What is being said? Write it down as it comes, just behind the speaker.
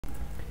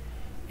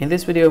In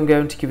this video, I'm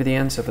going to give you the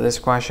answer for this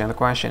question. The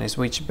question is,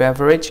 which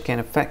beverage can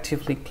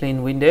effectively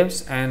clean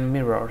windows and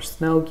mirrors?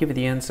 Now I'll give you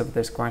the answer for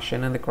this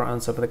question, and the correct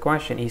answer for the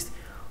question is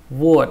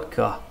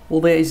vodka.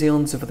 Well, there is the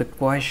answer for the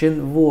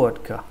question,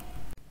 vodka.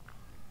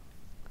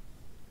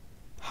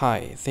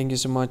 Hi, thank you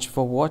so much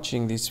for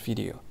watching this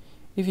video.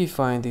 If you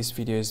find this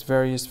video is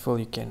very useful,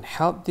 you can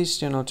help this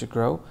channel to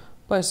grow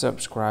by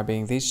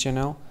subscribing this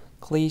channel.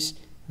 Click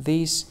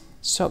this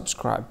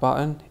subscribe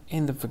button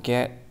and don't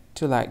forget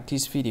to like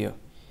this video.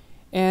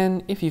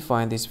 And if you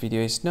find this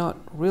video is not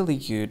really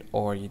good,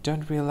 or you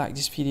don't really like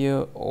this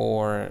video,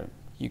 or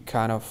you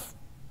kind of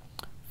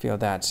feel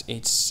that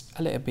it's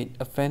a little bit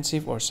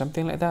offensive or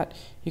something like that,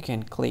 you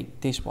can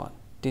click this one,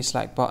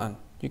 dislike button.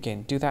 You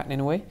can do that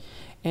anyway.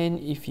 And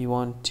if you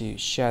want to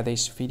share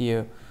this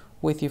video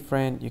with your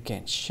friend, you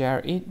can share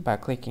it by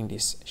clicking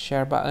this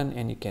share button,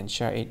 and you can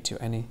share it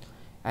to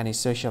any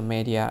social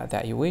media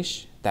that you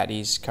wish that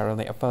is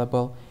currently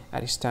available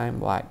at this time,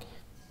 like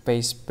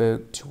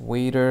Facebook,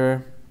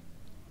 Twitter,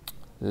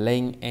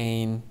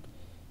 LinkedIn,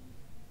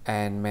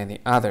 and many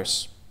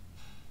others,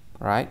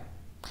 right?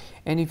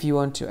 And if you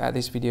want to add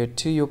this video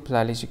to your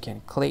playlist, you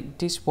can click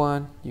this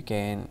one. You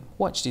can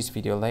watch this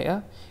video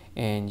later,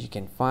 and you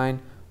can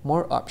find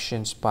more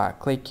options by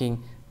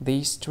clicking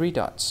these three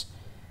dots.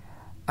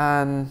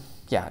 And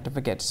yeah, don't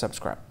forget to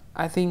subscribe.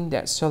 I think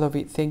that's all of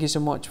it. Thank you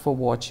so much for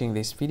watching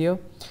this video,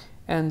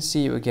 and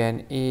see you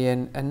again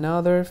in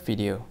another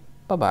video.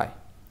 Bye bye.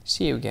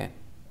 See you again.